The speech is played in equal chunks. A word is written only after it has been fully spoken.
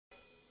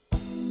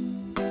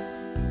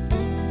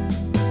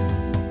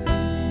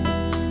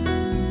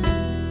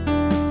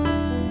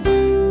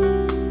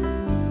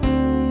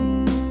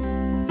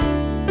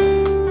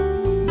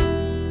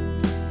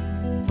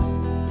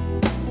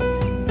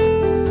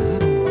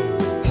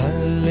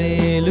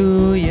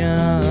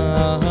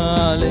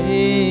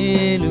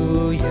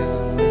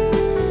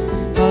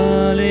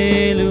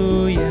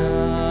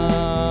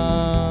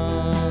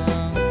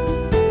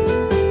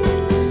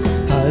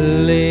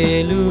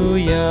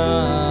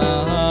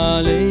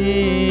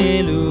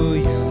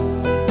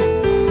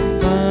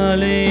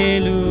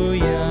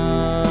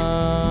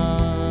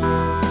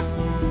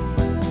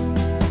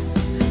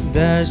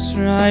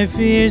strife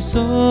is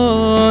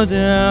o'er,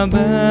 the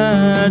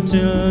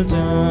battle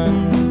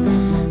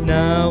done.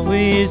 Now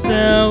is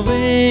the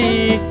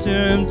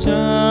victor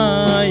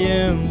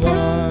triumph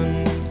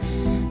won.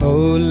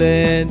 Oh,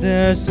 let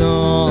the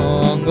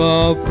song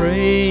of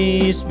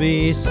praise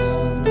be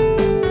sung.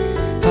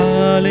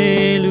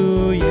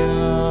 Hallelujah.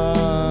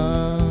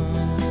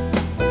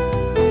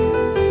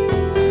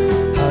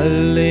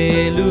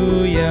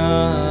 Hallelujah.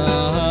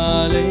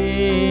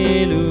 Hallelujah.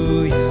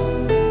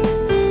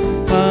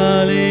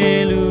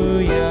 Hallelujah.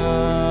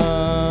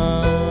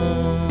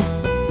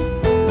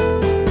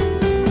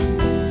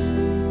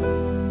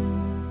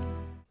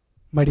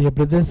 My dear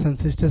brothers and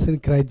sisters in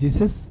Christ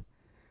Jesus,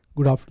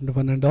 good afternoon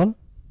one and all.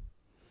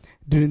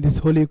 During this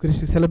Holy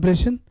Eucharistic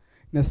celebration,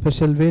 in a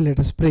special way, let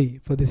us pray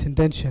for this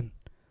intention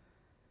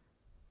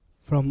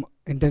from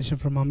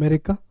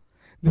America.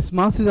 This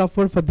Mass is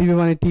offered for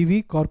Divyavani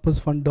TV, Corpus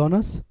Fund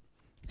donors,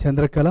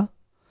 Chandrakala,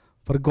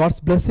 for God's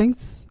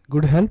blessings,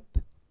 good health,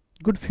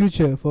 good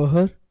future for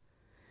her,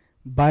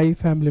 by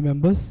family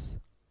members.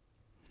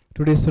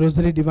 Today's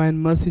Rosary, Divine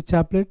Mercy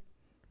Chaplet,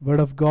 Word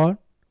of God,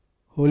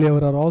 Holy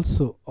Hour are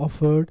also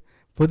offered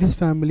for this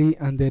family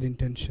and their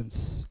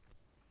intentions.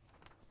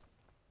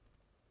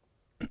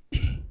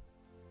 In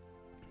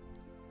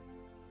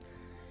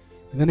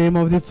the name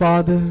of the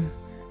Father,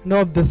 and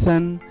of the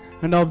Son,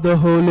 and of the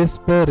Holy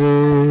Spirit.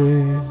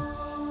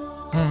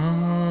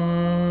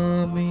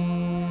 Amen.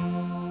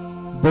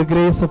 The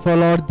grace of our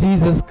Lord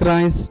Jesus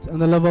Christ, and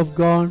the love of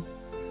God,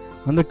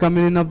 and the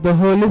communion of the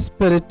Holy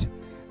Spirit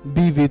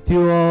be with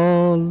you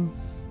all.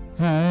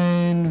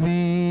 And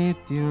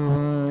with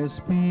your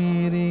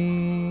spirit.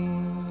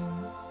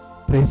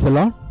 Praise the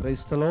Lord.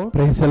 Praise the Lord.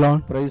 Praise the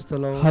Lord. Praise the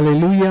Lord.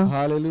 Hallelujah.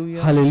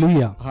 Hallelujah.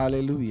 Hallelujah.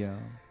 Hallelujah.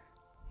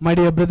 My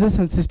dear brothers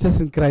and sisters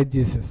in Christ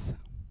Jesus,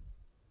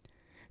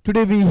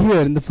 today we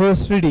hear in the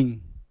first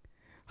reading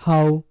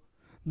how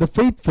the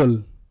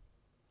faithful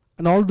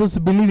and all those who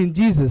believe in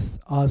Jesus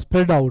are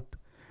spread out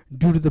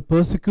due to the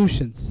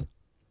persecutions.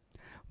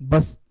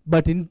 But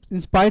in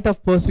spite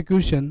of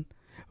persecution,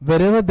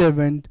 wherever they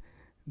went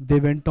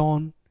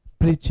on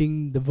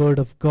preaching the word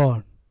of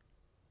God,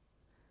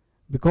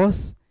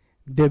 because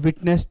they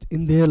witnessed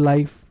in their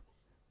life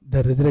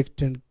the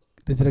resurrected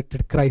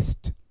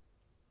Christ.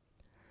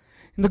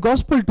 In the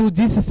Gospel too,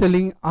 Jesus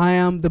telling, I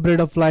am the bread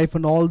of life,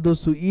 and all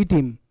those who eat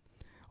him,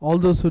 all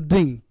those who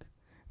drink,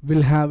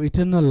 will have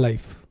eternal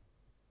life.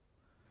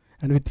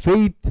 And with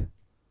faith,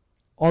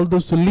 all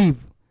those who live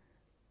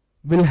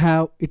will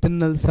have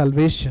eternal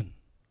salvation.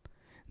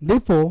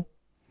 Therefore,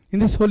 in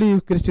this Holy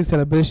Eucharistic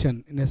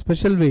celebration, in a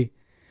special way,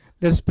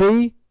 let us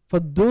pray for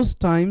those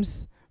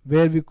times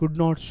where we could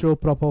not show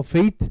proper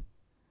faith,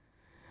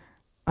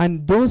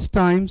 and those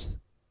times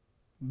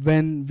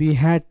when we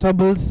had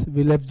troubles,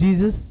 we left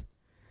Jesus,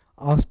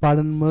 ask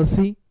pardon and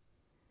mercy,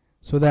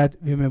 so that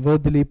we may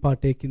worthily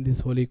partake in this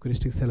Holy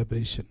Eucharistic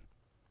celebration.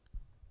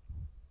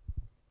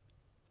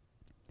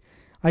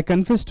 I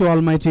confess to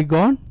Almighty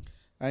God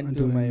and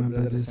to my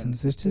brothers and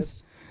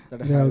sisters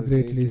that I have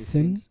greatly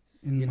sinned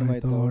in my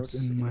thoughts,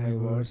 in my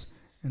words,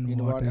 in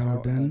what I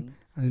have done,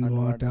 and in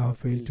what I have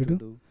failed to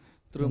do,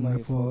 through my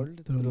fault,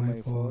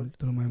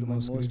 through my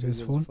most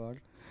grievous fault.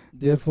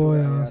 Therefore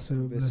I ask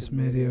you, Blessed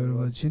Mary, ever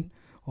Virgin,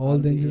 all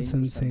the angels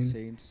and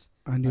saints,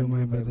 and you,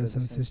 my brothers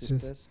and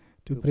sisters,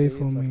 to pray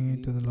for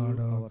me to the Lord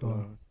our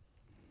God.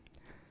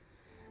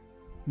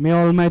 May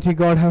Almighty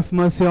God have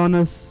mercy on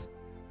us,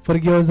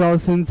 forgive us our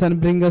sins, and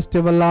bring us to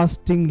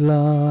everlasting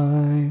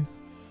life.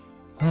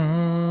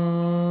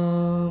 Amen.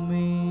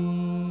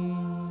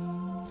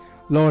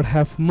 Lord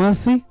have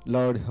mercy.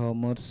 Lord have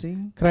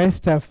mercy.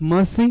 Christ have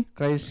mercy.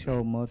 Christ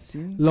have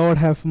mercy. Lord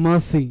have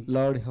mercy.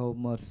 Lord have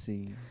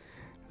mercy.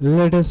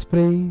 Let us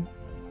pray.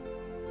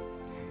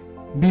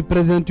 Be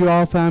present to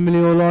our family,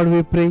 O Lord,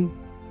 we pray,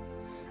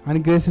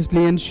 and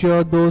graciously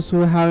ensure those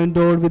who have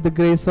endowed with the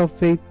grace of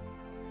faith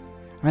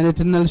and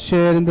eternal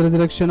share in the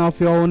resurrection of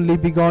your only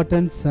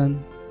begotten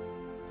Son,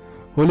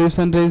 who lives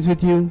and reigns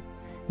with you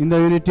in the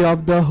unity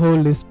of the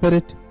Holy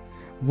Spirit,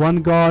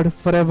 one God,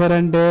 forever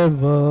and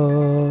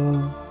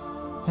ever.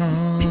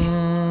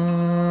 Amen.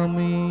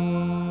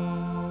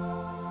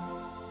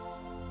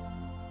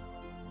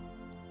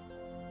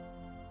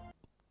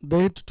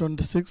 Date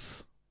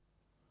 26,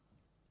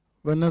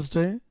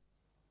 Wednesday,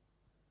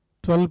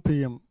 12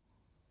 p.m.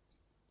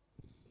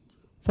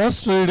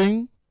 First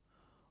reading,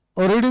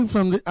 a reading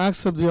from the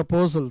Acts of the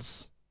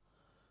Apostles,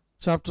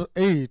 chapter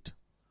 8,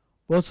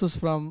 verses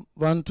from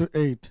 1 to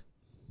 8.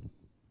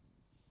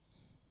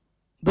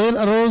 There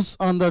arose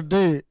on that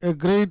day a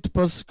great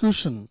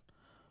persecution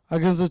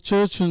against the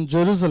church in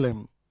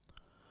Jerusalem,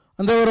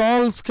 and they were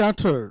all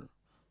scattered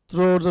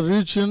throughout the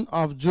region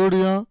of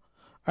Judea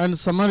and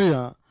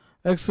Samaria,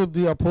 except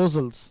the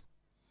apostles.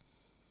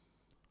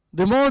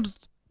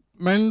 Demoted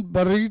men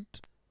buried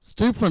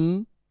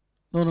Stephen.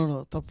 No,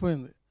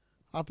 తప్పైంది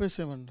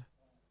ఆపేసేయమండి,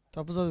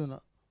 తప్పు చదివినా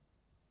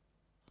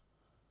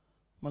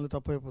మళ్ళీ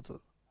తప్పు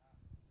అయిపోతుంది.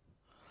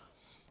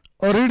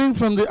 A reading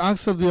from the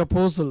Acts of the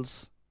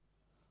Apostles,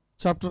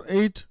 chapter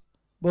 8,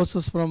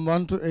 verses from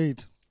 1 to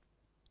 8.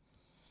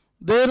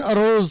 There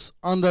arose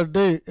on that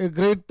day a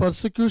great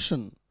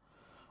persecution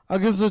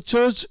against the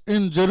church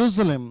in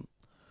Jerusalem.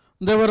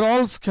 They were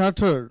all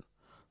scattered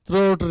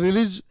throughout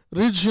the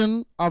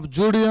region of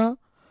Judea,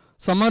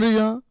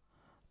 Samaria,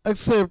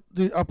 except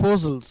the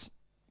apostles.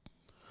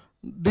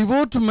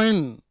 Devout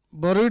men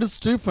buried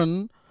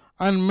Stephen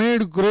and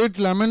made great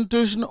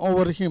lamentation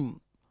over him.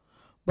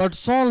 But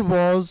Saul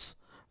was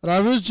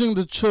ravaging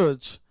the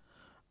church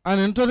and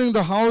entering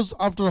the house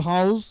after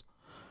house,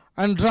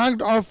 and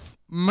dragged off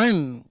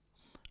men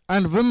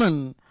and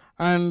women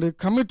and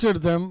committed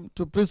them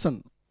to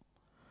prison.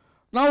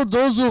 Now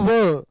those who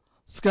were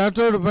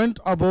scattered went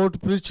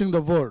about preaching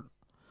the word.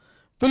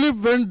 Philip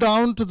went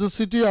down to the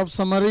city of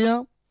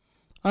Samaria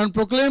and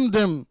proclaimed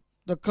them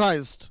the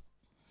Christ.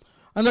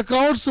 And the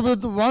crowds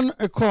with one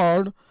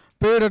accord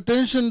paid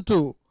attention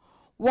to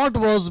what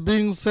was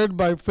being said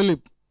by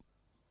Philip.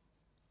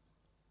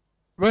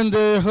 When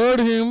they heard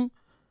him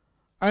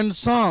and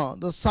saw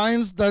the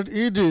signs that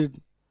he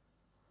did,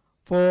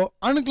 for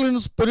unclean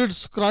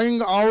spirits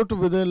crying out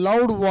with a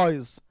loud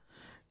voice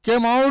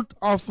came out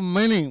of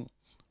many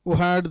who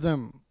had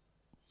them.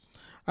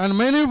 And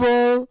many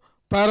were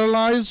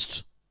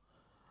paralyzed,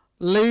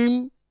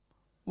 lame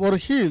were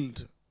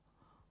healed.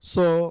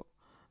 So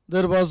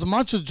there was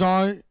much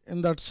joy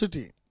in that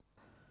city.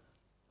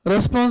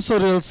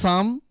 Responsorial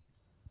Psalm.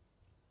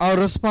 Our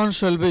response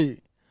shall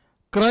be,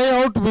 cry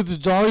out with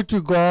joy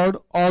to God,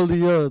 all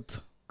the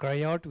earth.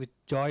 Cry out with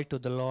joy to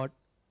the Lord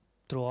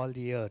through all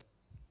the earth.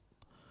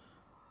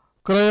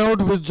 Cry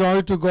out with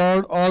joy to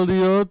God, all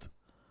the earth.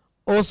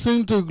 O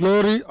sing to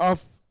glory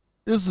of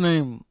His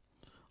name.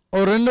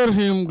 O render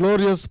Him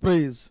glorious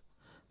praise.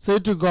 Say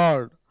to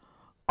God,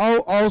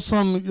 how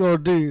awesome your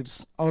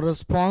deeds. Our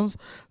response,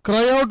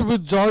 cry out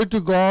with joy to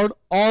God,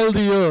 all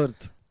the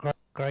earth.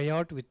 Cry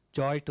out with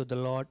joy to the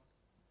Lord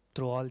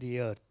through all the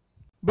earth.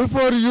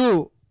 Before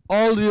you,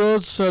 all the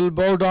earth shall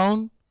bow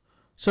down,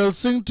 shall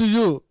sing to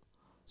you,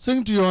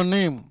 sing to your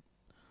name.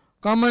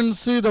 Come and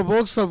see the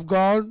works of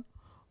God,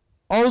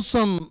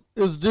 awesome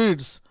His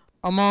deeds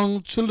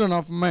among children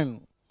of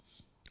men.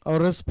 Our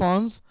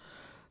response,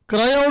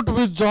 cry out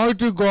with joy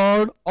to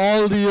God,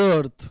 all the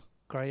earth.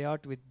 Cry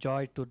out with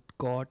joy to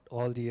God,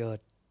 all the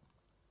earth.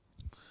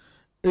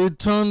 He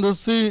turned the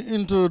sea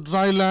into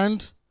dry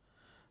land.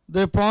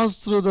 They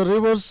passed through the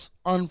rivers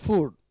on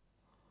foot.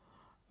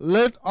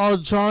 Let our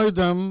joy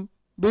then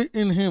be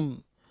in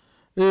Him.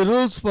 He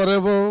rules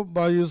forever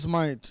by His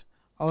might.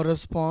 Our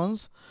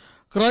response,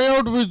 cry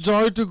out with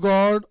joy to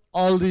God,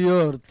 all the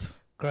earth.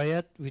 Cry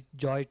out with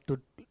joy to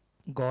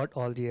God,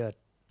 all the earth.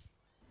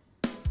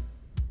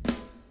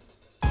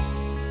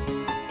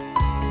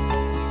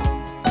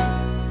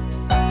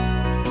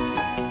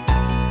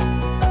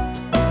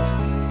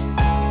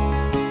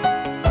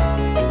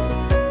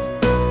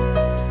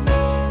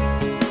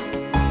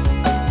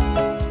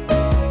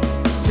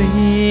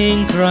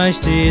 Sing,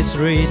 Christ is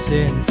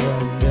risen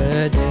from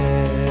the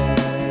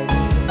dead.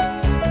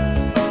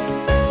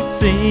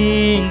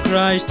 Sing,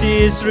 Christ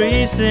is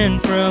risen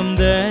from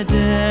the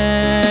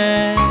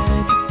dead.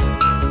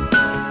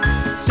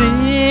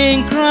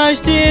 Sing,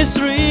 Christ is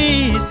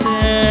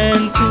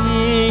risen.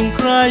 Sing,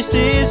 Christ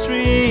is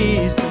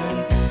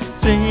risen.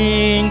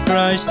 Sing,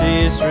 Christ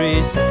is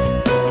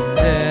risen from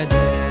the dead.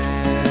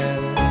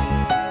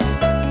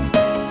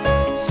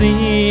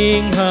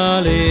 Sing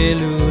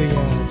hallelujah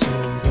to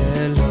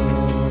the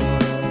Lord.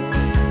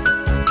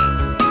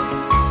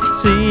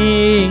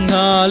 Sing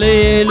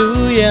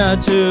hallelujah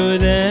to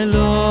the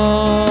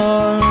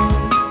Lord.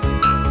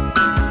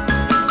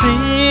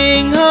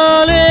 Sing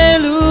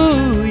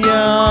hallelujah,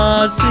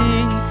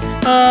 sing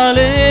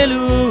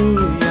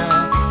hallelujah,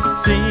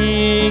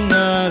 sing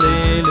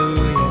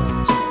hallelujah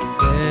to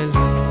the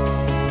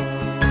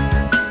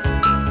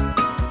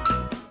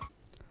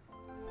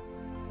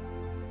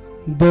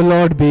Lord. The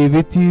Lord be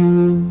with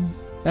you.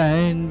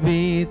 And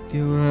with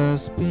your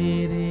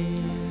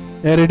spirit.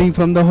 A reading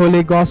from the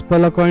Holy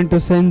Gospel according to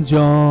St.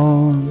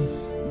 John.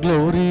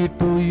 Glory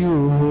to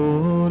you,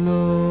 O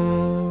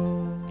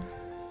Lord.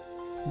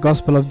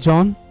 Gospel of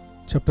John,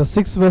 chapter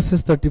 6,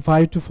 verses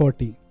 35 to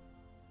 40.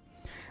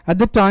 At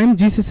the time,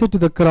 Jesus said to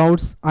the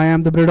crowds, I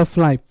am the bread of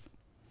life.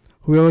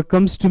 Whoever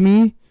comes to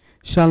me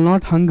shall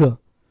not hunger,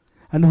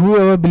 and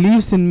whoever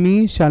believes in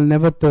me shall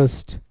never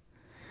thirst.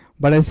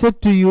 But I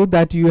said to you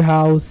that you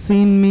have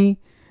seen me,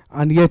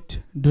 and yet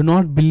do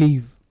not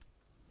believe.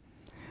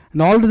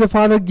 And all that the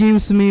Father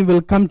gives me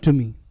will come to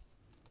me,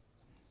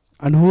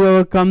 and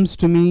whoever comes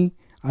to me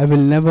I will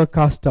never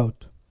cast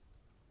out.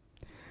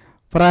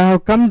 For I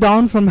have come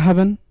down from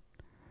heaven,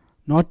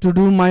 not to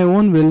do my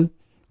own will,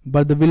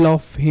 but the will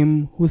of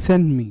Him who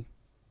sent me.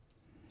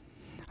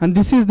 And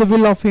this is the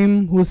will of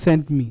Him who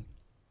sent me,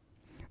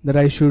 that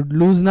I should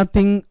lose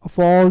nothing of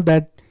all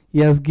that He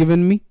has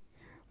given me,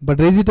 but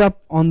raise it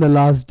up on the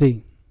last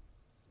day.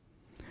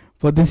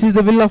 For this is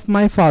the will of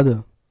my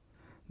Father,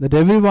 that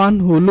everyone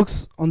who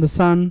looks on the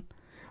Son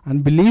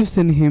and believes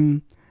in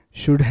Him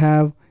should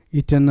have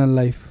eternal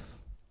life.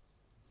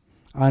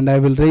 And I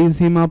will raise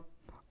him up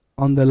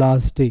on the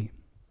last day.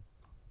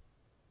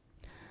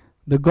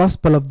 The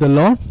Gospel of the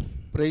Lord.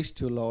 Praise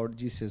to Lord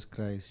Jesus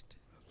Christ.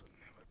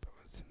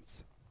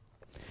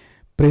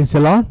 Praise the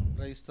Lord.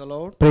 Praise the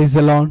Lord. Praise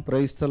the Lord.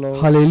 Praise the Lord.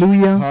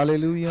 Hallelujah.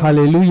 Hallelujah.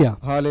 Hallelujah.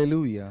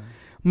 Hallelujah.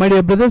 My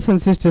dear brothers and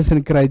sisters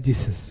in Christ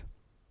Jesus,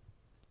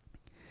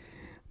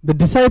 the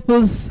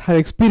disciples have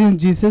experienced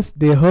Jesus.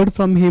 They heard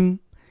from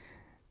him.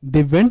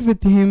 They went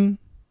with him.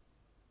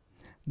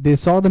 They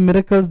saw the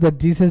miracles that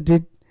Jesus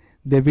did.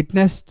 They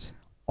witnessed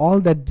all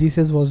that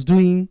Jesus was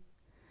doing.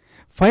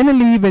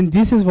 Finally, when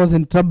Jesus was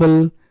in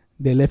trouble,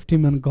 they left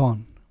him and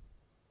gone.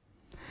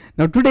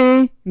 Now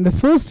today, in the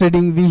first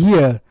reading, we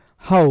hear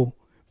how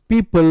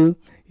people,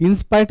 in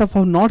spite of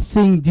not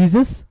seeing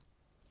Jesus,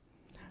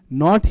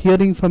 not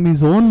hearing from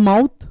his own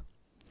mouth,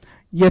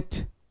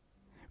 yet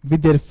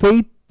with their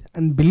faith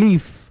and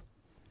belief,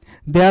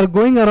 they are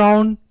going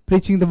around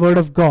preaching the word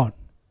of God.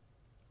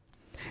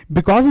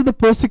 Because of the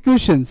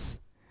persecutions,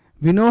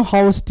 we know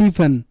how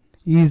Stephen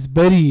is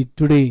buried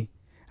today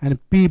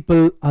and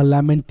people are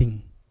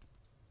lamenting.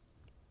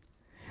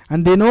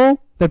 And they know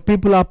that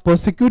people are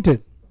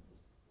persecuted.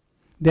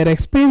 They are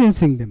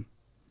experiencing them.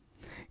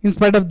 In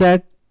spite of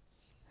that,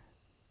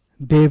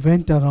 they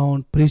went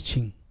around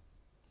preaching.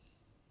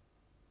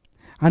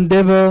 And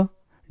they were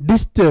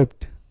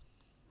disturbed.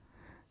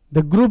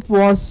 The group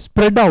was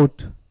spread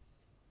out.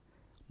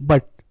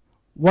 But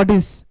what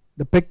is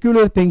the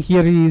peculiar thing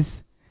here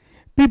is,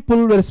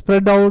 people were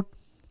spread out,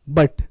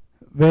 but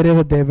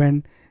wherever they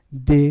went,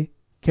 they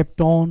kept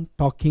on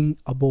talking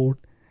about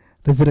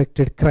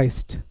resurrected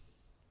Christ.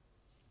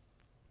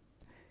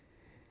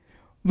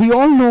 We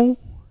all know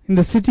in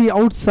the city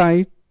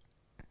outside,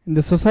 in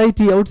the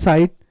society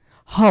outside,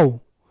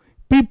 how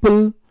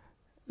people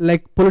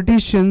like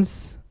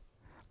politicians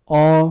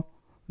or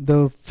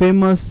the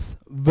famous,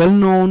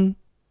 well-known,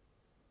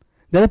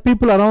 there are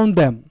people around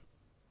them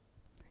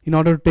in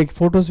order to take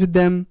photos with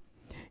them,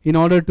 in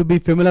order to be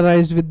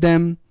familiarized with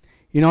them,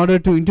 in order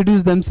to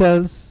introduce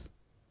themselves,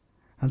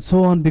 and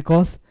so on,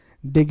 because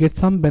they get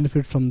some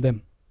benefit from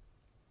them.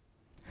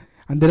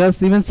 And there are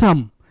even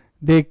some,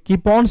 they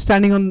keep on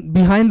standing on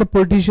behind the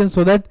politicians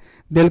so that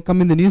they'll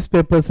come in the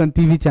newspapers and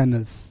TV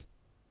channels,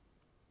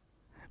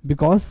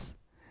 because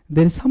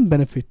there is some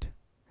benefit.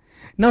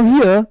 Now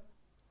here,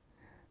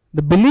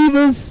 the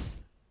believers,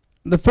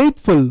 the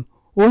faithful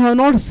who have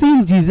not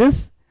seen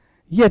Jesus,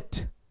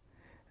 yet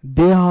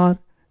they are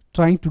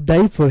trying to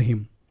die for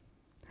him.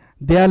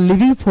 They are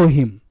living for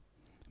him,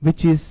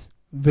 which is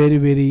very,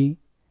 very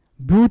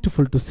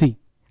beautiful to see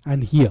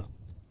and hear.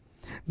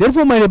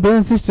 Therefore, my dear brothers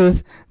and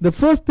sisters, the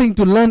first thing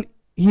to learn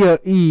here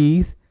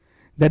is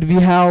that we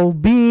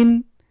have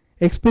been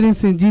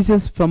experiencing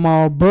Jesus from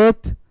our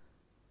birth.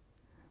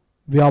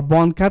 We are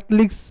born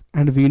Catholics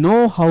and we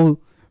know how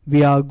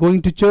we are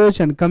going to church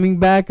and coming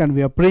back, and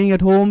we are praying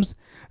at homes,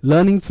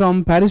 learning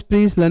from parish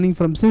priests, learning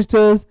from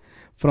sisters,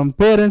 from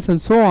parents and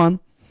so on.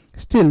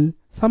 Still,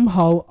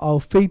 somehow our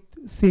faith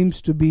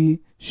seems to be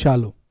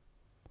shallow.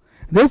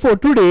 Therefore,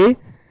 today,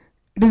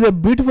 it is a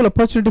beautiful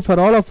opportunity for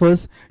all of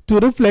us to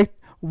reflect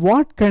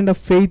what kind of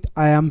faith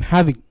I am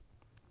having.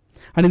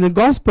 And in the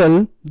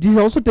Gospel, Jesus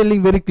is also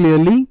telling very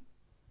clearly,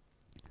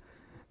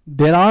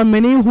 there are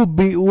many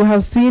who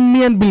have seen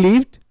me and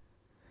believed,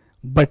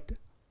 but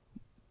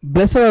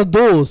blessed are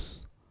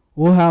those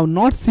who have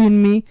not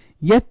seen me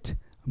yet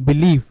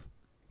believe.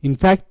 In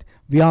fact,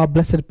 we are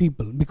blessed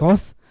people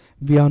because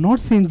we have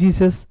not seen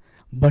Jesus,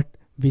 but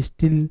we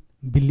still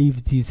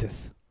believe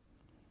Jesus.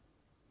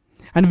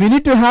 And we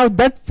need to have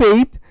that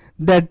faith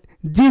that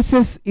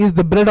Jesus is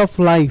the bread of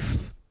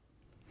life.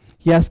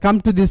 He has come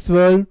to this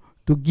world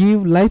to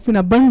give life in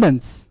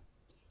abundance.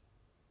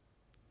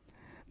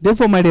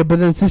 Therefore, my dear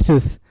brothers and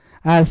sisters,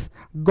 as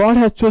God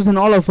has chosen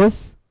all of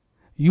us,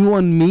 you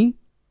and me,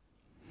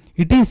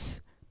 it is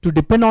to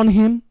depend on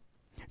him,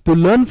 to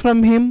learn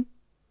from him,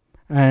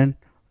 and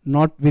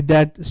not with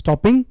that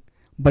stopping,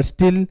 but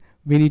still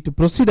we need to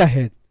proceed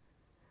ahead.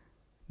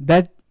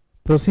 That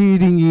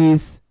proceeding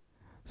is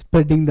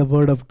spreading the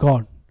word of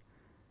God,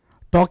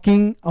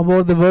 talking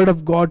about the word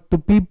of God to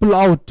people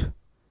out,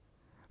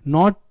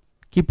 not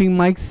keeping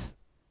mics,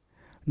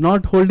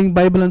 not holding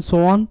Bible and so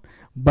on,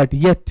 but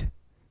yet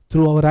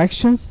through our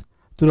actions,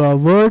 through our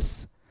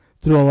words,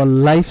 through our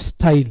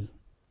lifestyle.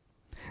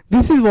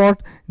 This is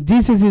what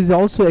Jesus is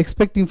also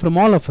expecting from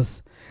all of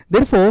us.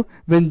 Therefore,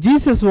 when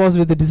Jesus was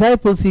with the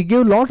disciples, he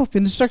gave a lot of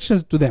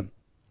instructions to them,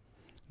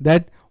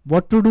 that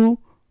what to do,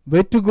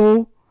 where to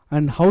go,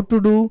 and how to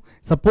do.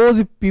 Suppose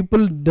if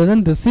people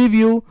doesn't receive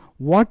you,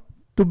 what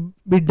to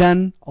be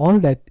done, all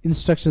that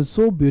instruction,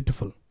 so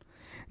beautiful.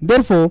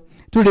 Therefore,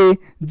 today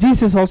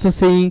Jesus also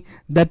saying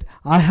that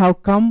I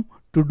have come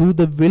to do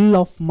the will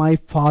of my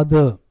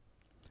Father,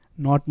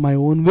 not my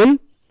own will,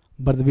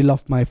 but the will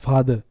of my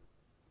Father,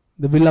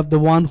 the will of the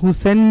one who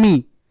sent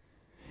me.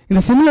 In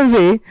a similar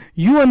way,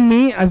 you and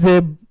me as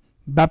a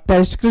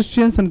baptized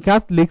Christians and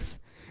Catholics,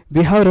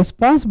 we have a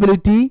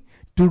responsibility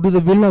to do the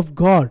will of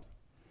God,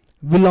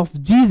 will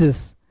of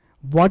Jesus.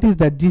 What is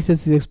that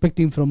Jesus is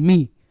expecting from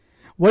me?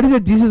 What is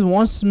that Jesus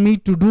wants me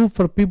to do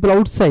for people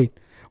outside?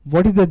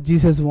 What is that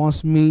Jesus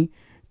wants me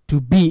to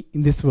be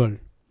in this world.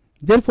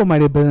 Therefore, my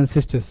dear brothers and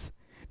sisters,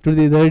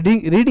 today the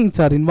readings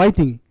are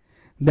inviting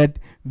that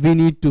we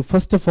need to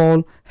first of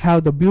all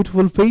have the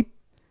beautiful faith,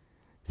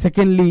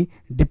 secondly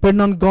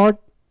depend on God,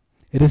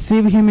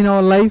 receive Him in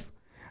our life,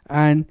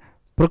 and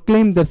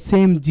proclaim the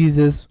same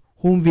Jesus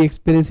whom we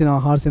experience in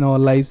our hearts, in our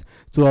lives,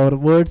 through our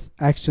words,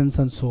 actions,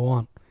 and so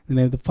on. In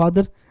the name of the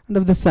Father, and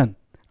of the Son,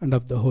 and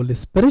of the Holy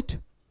Spirit.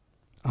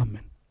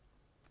 Amen.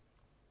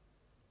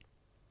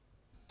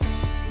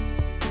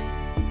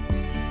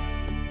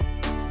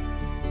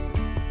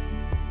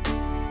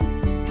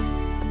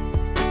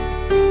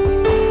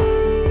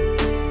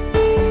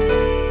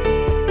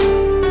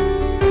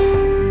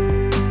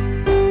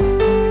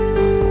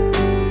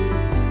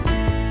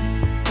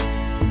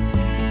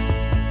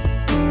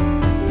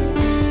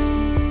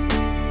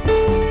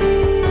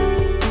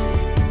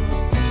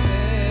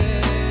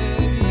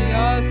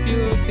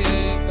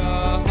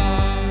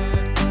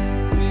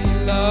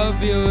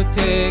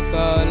 Take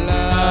our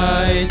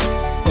lives,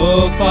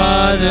 oh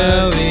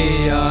Father,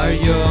 we are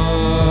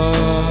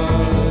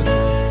yours,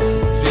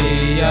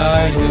 we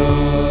are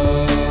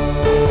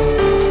yours,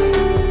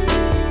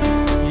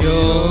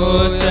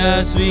 yours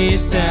as we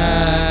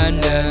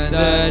stand at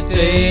the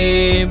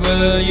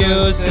table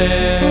you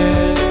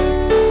said,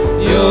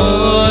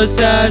 yours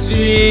as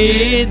we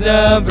eat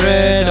the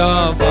bread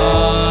of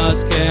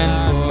ask and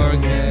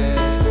forget,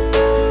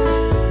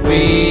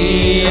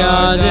 we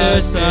are the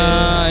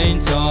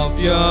signs of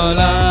your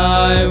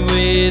life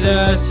with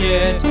us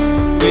yet.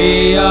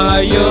 We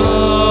are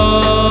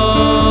yours,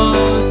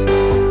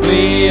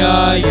 we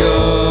are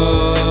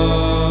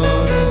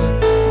yours.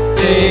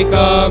 Take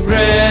our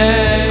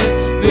bread,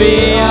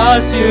 we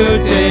ask you,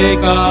 take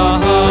our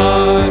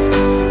hearts.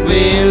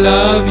 We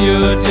love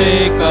you,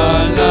 take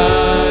our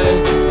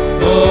lives.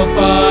 Oh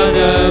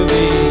Father,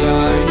 we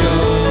are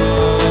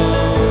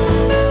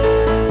yours,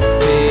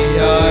 we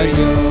are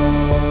yours.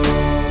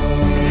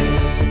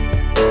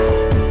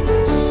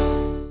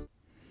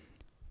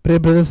 Pray,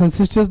 brothers and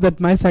sisters, that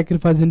my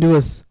sacrifice and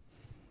yours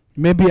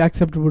may be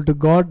acceptable to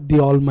God, the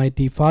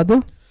Almighty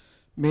Father.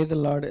 May the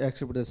Lord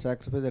accept the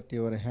sacrifice at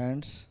your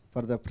hands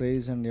for the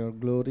praise and your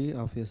glory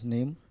of His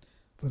name,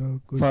 For our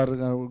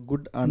for our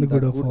good and the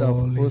good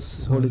of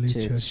His holy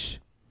church.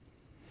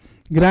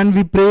 Grant,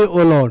 we pray,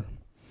 O Lord,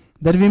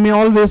 that we may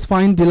always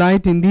find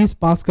delight in these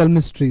paschal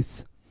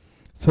mysteries,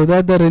 so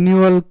that the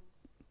renewal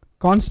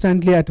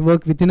constantly at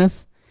work within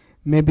us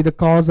may be the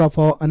cause of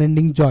our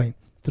unending joy.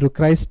 Through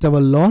Christ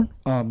our Lord.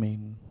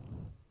 Amen.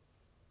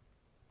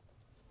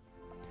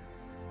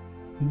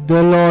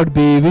 The Lord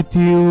be with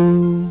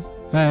you.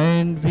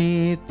 And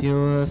with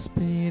your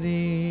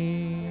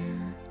spirit,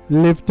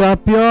 Lift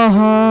up your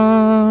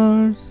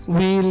hearts.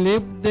 we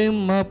lift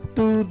them up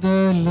to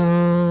the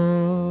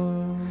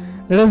Lord.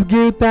 Let us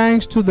give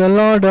thanks to the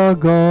Lord our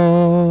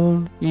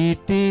God.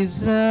 It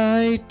is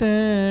right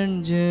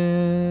and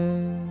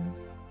just.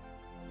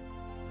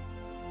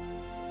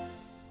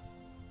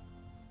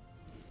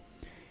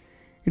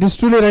 It is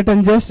truly right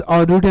and just,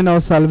 our duty and our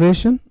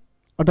salvation,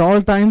 at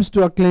all times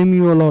to acclaim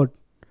you, O Lord,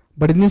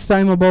 but in this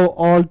time above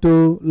all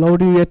to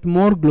laud you yet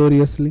more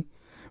gloriously,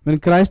 when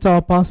Christ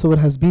our Passover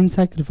has been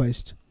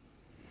sacrificed.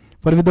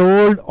 For with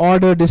the old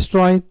order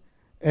destroyed,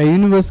 a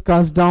universe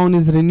cast down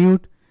is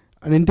renewed,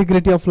 and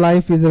integrity of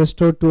life is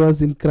restored to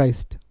us in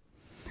Christ.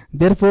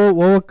 Therefore,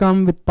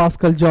 overcome with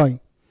paschal joy,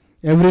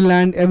 every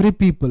land, every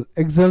people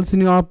exults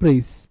in your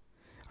praise,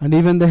 and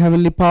even the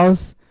heavenly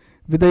powers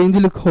with the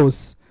angelic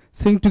hosts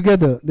sing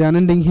together the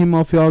unending hymn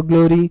of your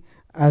glory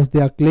as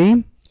they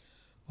acclaim.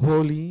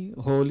 Holy,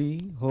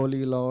 holy,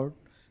 holy Lord,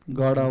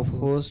 God of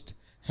hosts,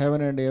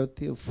 heaven and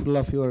earth full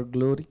of your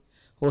glory.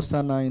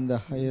 Hosanna in the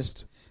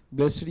highest.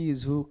 Blessed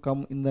is who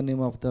come in the name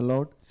of the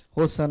Lord.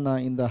 Hosanna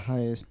in the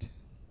highest.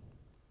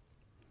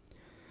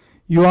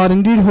 You are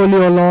indeed holy,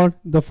 O Lord,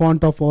 the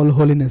fount of all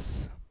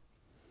holiness.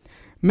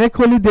 Make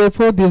holy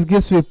therefore these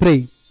gifts, we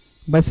pray,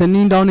 by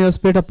sending down your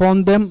Spirit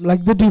upon them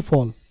like the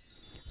dewfall,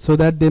 so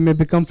that they may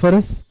become for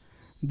us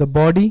the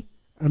body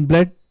and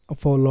blood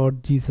of our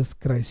Lord Jesus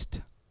Christ.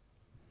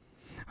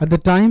 At the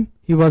time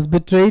he was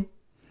betrayed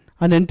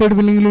and entered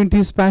willingly into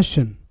his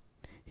passion,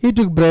 he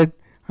took bread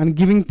and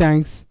giving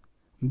thanks,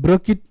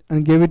 broke it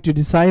and gave it to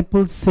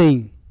disciples,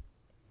 saying,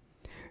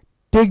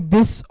 Take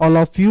this, all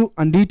of you,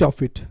 and eat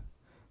of it,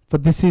 for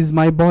this is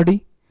my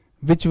body,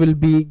 which will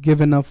be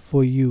given up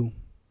for you.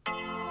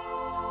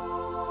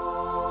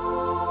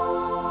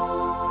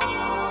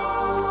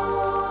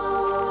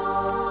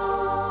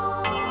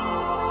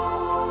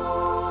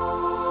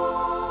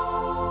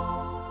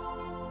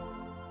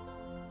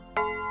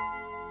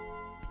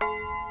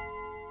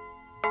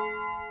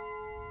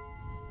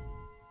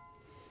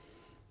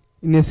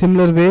 In a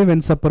similar way, when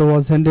supper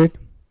was ended,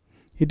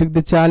 he took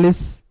the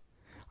chalice,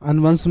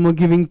 and once more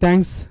giving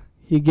thanks,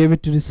 he gave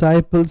it to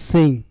disciples,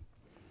 saying,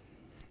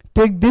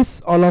 Take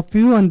this, all of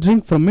you, and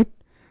drink from it,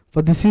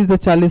 for this is the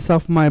chalice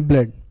of my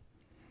blood,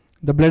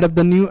 the blood of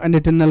the new and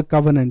eternal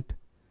covenant,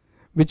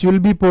 which will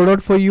be poured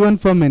out for you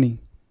and for many,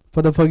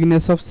 for the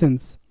forgiveness of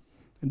sins.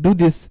 Do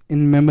this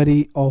in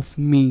memory of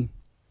me.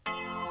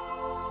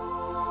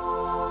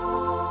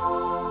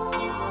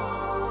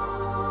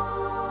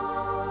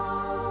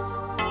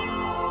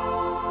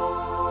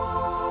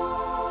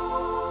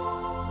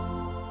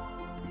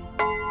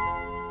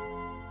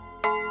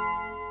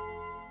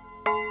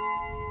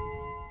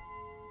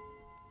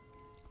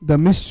 The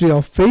mystery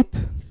of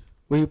faith.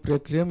 We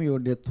proclaim your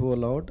death, O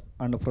Lord,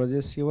 and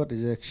process your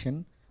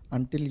resurrection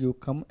until you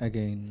come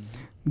again.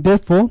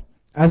 Therefore,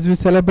 as we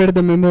celebrate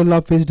the memorial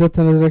of his death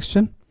and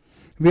resurrection,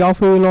 we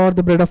offer you, Lord,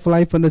 the bread of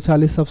life and the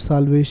chalice of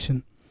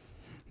salvation,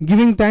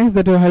 giving thanks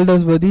that you held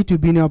us worthy to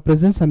be in your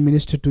presence and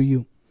minister to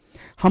you.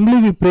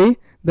 Humbly we pray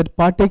that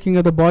partaking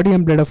of the body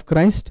and blood of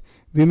Christ,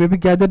 we may be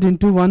gathered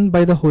into one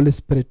by the Holy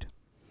Spirit.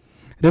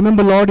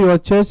 Remember, Lord, your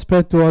church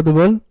spread throughout the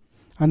world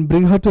and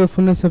bring her to the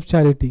fullness of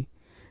charity,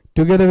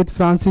 together with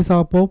Francis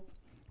our Pope,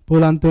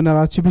 Paul Anthony our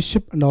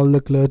Archbishop, and all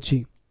the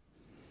clergy.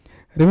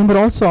 Remember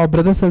also our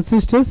brothers and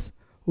sisters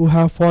who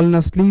have fallen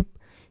asleep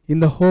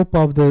in the hope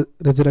of the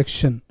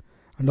resurrection,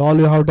 and all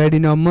who have died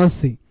in your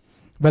mercy.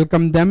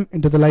 Welcome them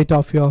into the light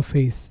of your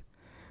face.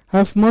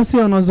 Have mercy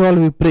on us all,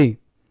 we pray,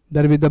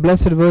 that with the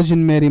Blessed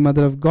Virgin Mary,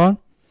 Mother of God,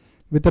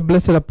 with the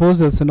blessed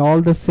apostles and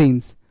all the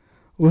saints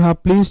who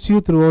have pleased you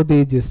throughout the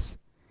ages,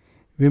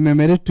 we may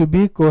merit to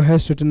be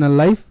co-heirs to eternal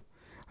life,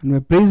 and may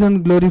praise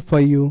and glorify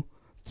you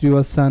through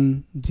your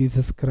Son,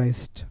 Jesus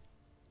Christ.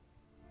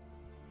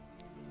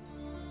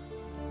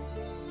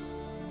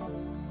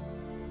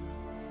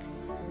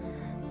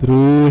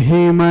 Through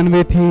him and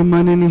with him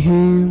and in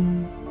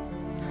him,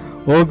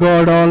 O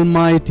God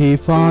Almighty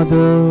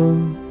Father,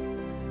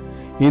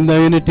 in the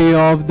unity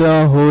of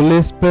the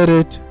Holy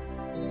Spirit,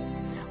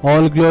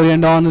 all glory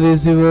and honor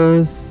is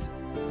yours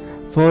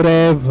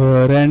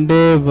forever and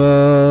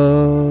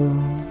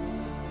ever.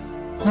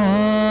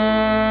 Amen.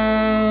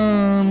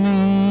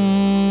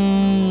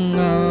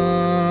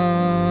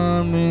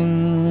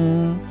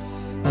 Amen.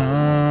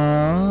 Amen.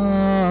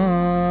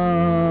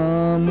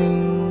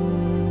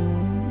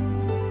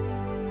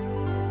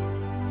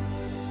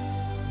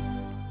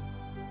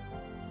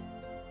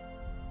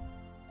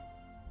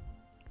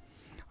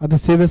 At the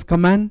Saviour's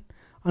command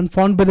and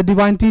found by the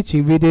divine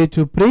teaching, we dare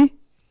to pray,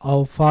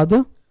 Our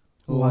Father,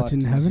 who art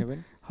in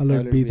heaven,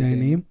 hallowed be thy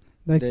name.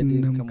 Thy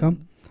kingdom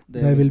come,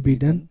 thy will be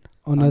done,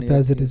 on earth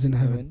as it is in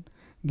heaven.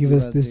 Give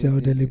us this day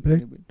our daily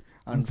bread,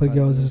 and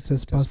forgive us our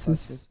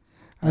trespasses,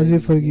 as we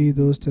forgive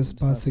those who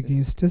trespass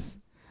against us.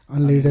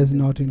 And lead us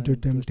not into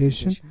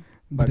temptation,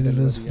 but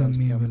deliver us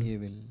from evil.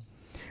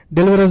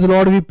 Deliver us,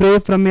 Lord, we pray,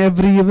 from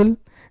every evil.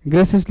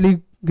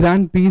 Graciously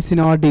grant peace in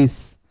our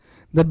days,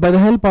 that by the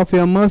help of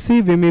your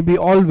mercy we may be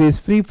always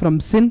free from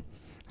sin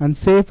and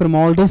safe from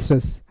all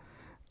distress,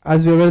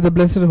 as we await the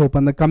blessed hope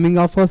and the coming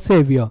of our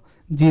Saviour,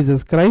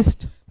 Jesus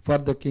Christ. For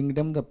the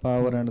kingdom, the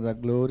power, and the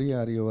glory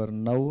are yours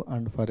now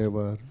and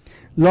forever.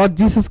 Lord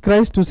Jesus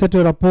Christ, who said to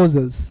your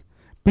apostles,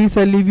 Peace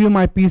I leave you,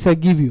 my peace I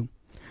give you,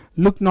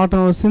 look not on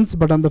our sins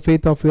but on the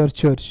faith of your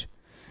church,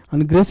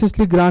 and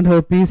graciously grant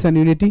her peace and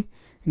unity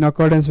in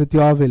accordance with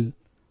your will,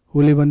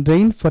 who live and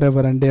reign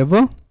forever and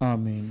ever.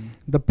 Amen.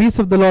 The peace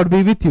of the Lord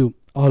be with you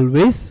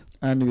always.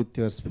 And with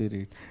your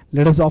spirit.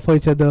 Let us offer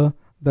each other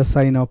the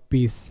sign of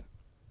peace.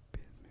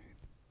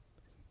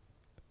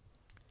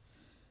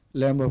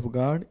 Lamb of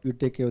God, you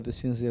take away the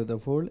sins of the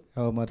world,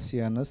 have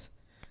mercy on us.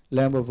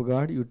 Lamb of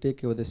God, you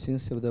take away the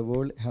sins of the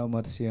world, have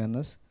mercy on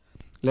us.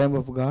 Lamb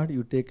of God,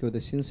 you take away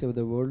the sins of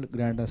the world,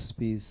 grant us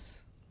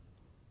peace.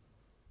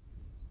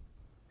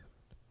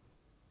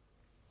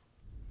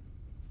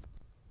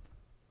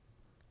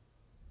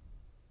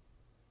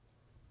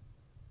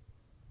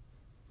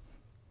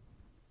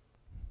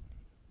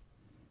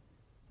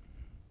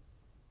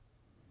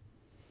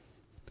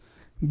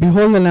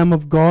 Behold the Lamb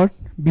of God,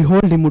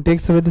 behold him who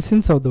takes away the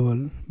sins of the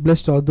world.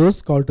 Blessed are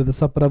those called to the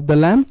supper of the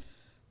Lamb.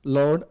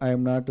 Lord, I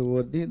am not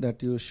worthy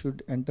that you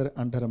should enter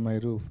under my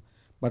roof,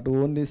 but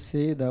only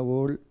say the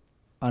word,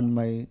 and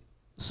my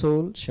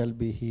soul shall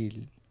be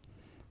healed.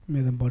 May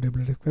the body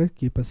blood of Christ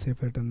keep us safe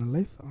for eternal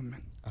life.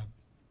 Amen.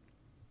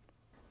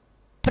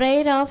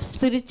 Prayer of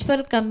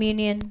Spiritual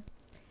Communion.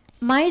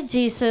 My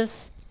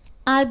Jesus,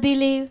 I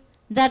believe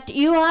that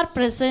you are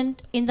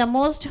present in the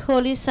most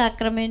holy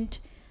sacrament.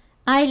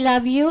 I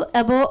love you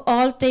above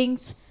all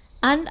things,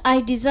 and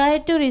I desire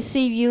to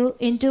receive you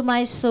into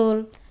my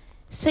soul.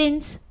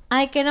 Since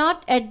I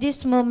cannot at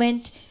this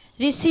moment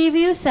receive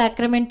you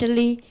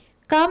sacramentally,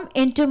 come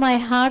into my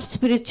heart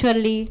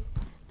spiritually.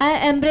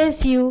 I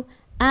embrace you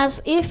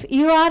as if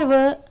you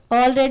were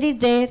already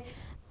there,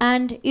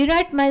 and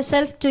unite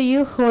myself to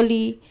you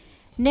wholly.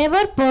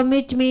 Never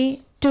permit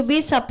me to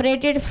be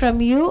separated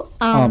from you.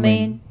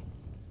 Amen.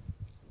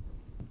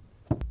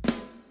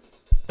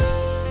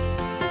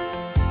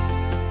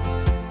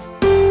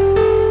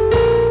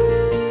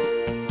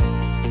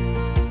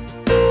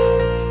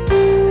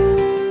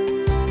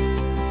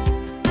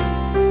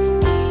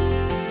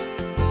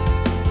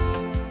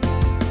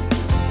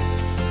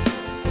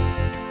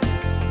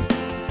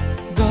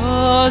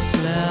 God's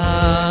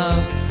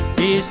love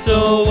is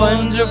so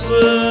wonderful.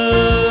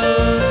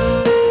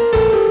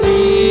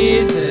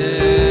 Jesus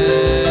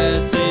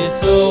is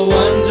so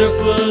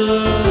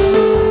wonderful.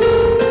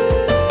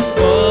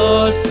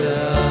 God's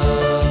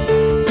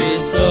love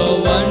is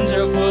so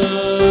wonderful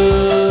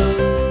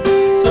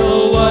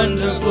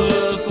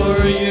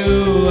for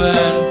you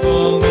and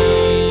for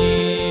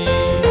me.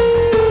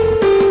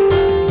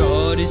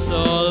 God is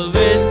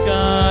always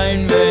kind.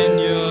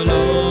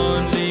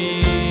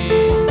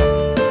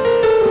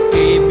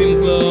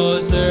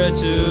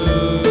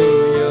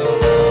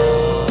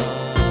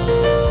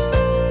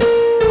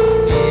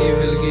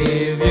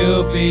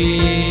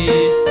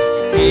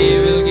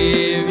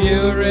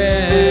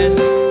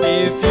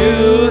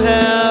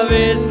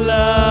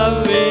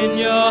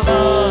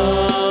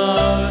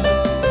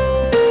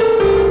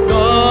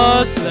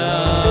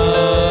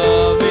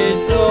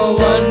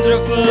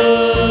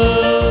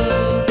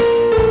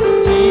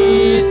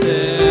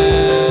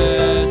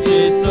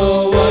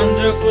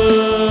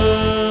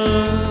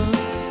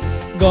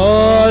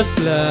 God's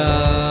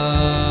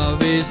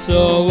love is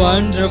so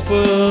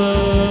wonderful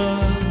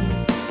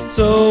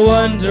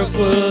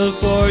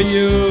for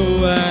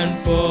you and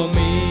for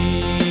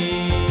me.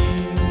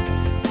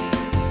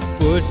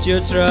 Put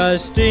your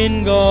trust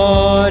in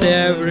God,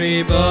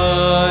 everybody,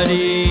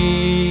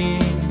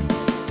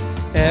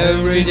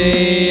 every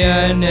day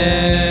and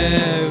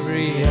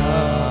every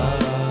hour.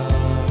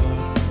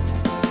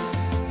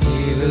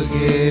 He will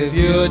give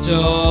you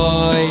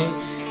joy,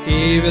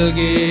 He will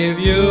give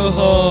you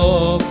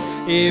hope,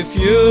 if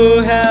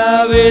you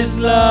have His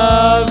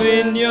love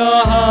in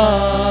your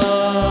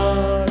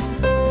heart.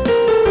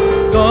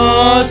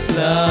 God's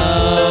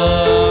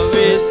love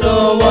is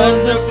so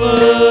wonderful.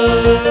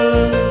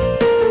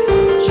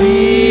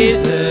 Jesus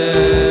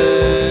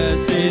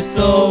is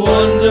so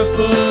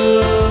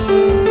wonderful.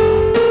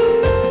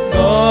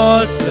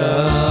 God's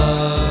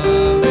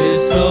love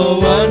is so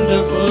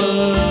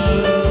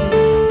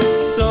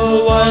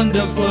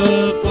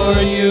wonderful for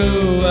you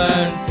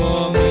and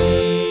for me.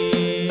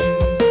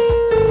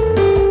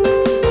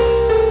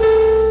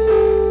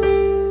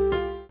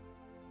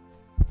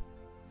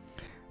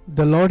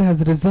 The Lord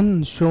has risen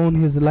and shown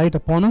His light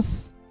upon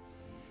us,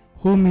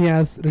 whom He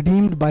has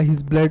redeemed by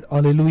His blood.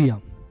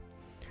 Alleluia.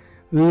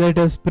 Let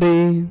us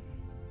pray.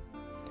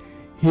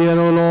 Hear,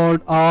 O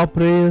Lord, our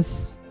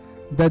prayers,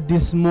 that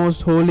this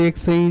most holy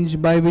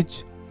exchange by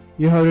which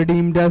You have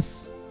redeemed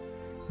us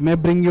may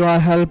bring You our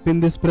help in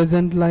this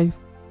present life,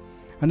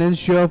 and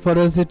ensure for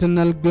us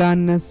eternal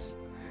gladness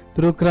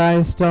through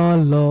Christ our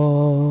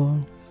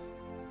Lord.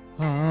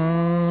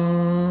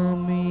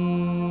 Amen.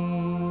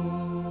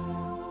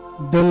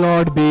 The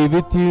Lord be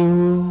with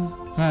you.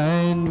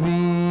 And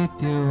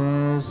with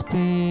your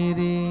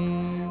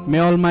spirit. May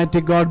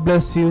Almighty God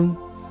bless you,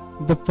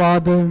 the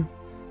Father,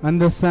 and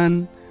the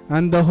Son,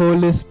 and the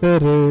Holy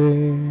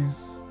Spirit.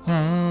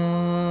 Amen.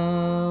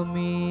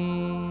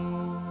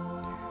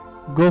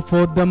 Go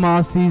forth, the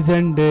Mass is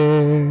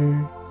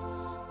ended.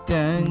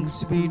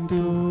 Thanks be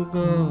to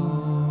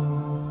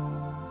God.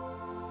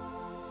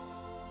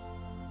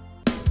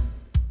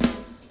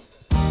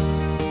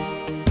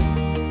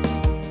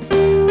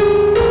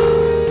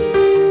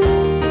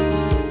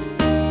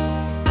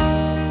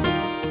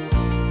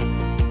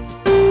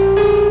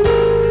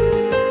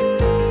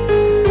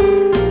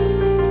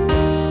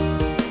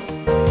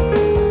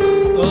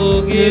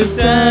 Oh, give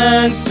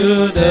thanks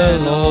to the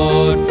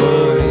Lord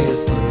for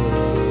His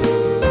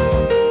good.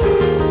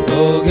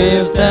 Oh,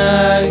 give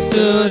thanks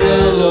to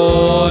the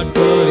Lord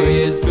for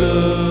His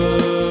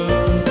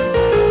good.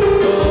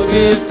 Oh,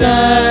 give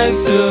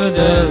thanks to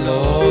the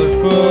Lord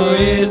for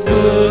His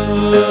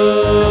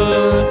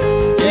good.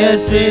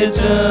 Yes,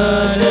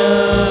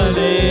 eternal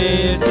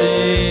is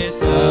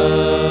His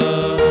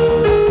love.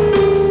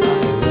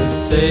 I will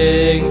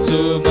sing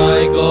to my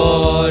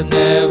God,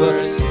 never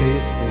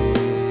ceasing.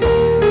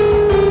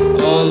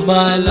 All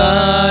my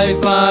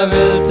life I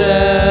will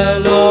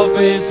tell of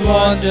His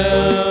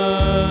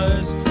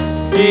wonders.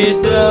 He's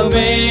the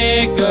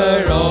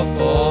maker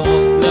of all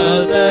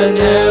earth and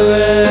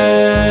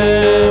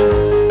heaven,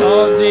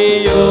 of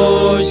the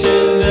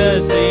ocean, the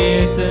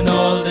seas, and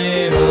all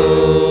they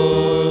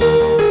hold.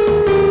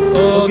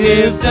 Oh,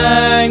 give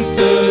thanks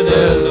to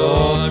the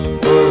Lord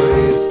for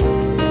His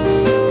good.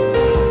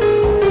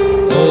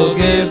 Oh,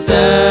 give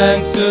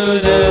thanks to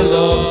the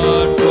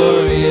Lord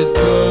for His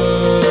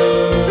good.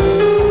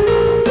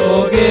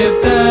 Oh, give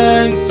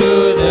thanks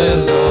to the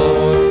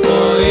Lord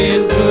for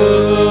His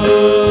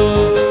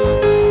good.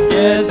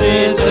 Yes,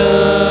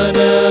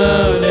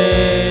 eternal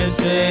is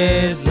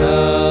His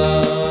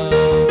love.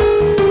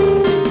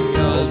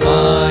 The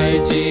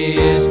Almighty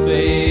is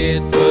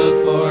faithful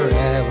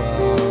forever.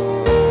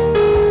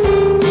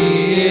 He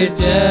is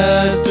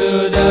just to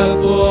the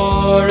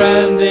poor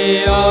and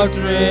the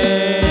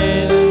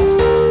outraged.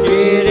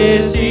 It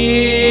is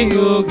He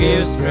who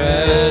gives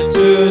bread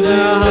to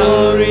the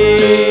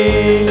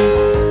hungry,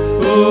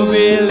 who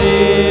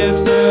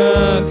believes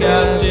the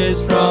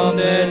captives from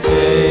their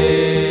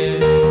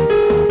chains.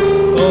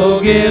 Oh,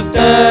 give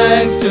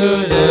thanks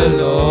to the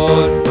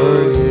Lord for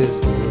His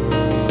good.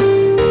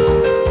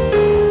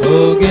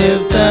 Oh,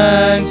 give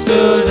thanks to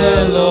the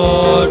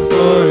Lord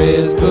for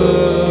His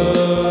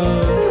good.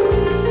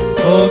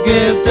 Oh,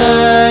 give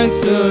thanks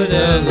to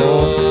the Lord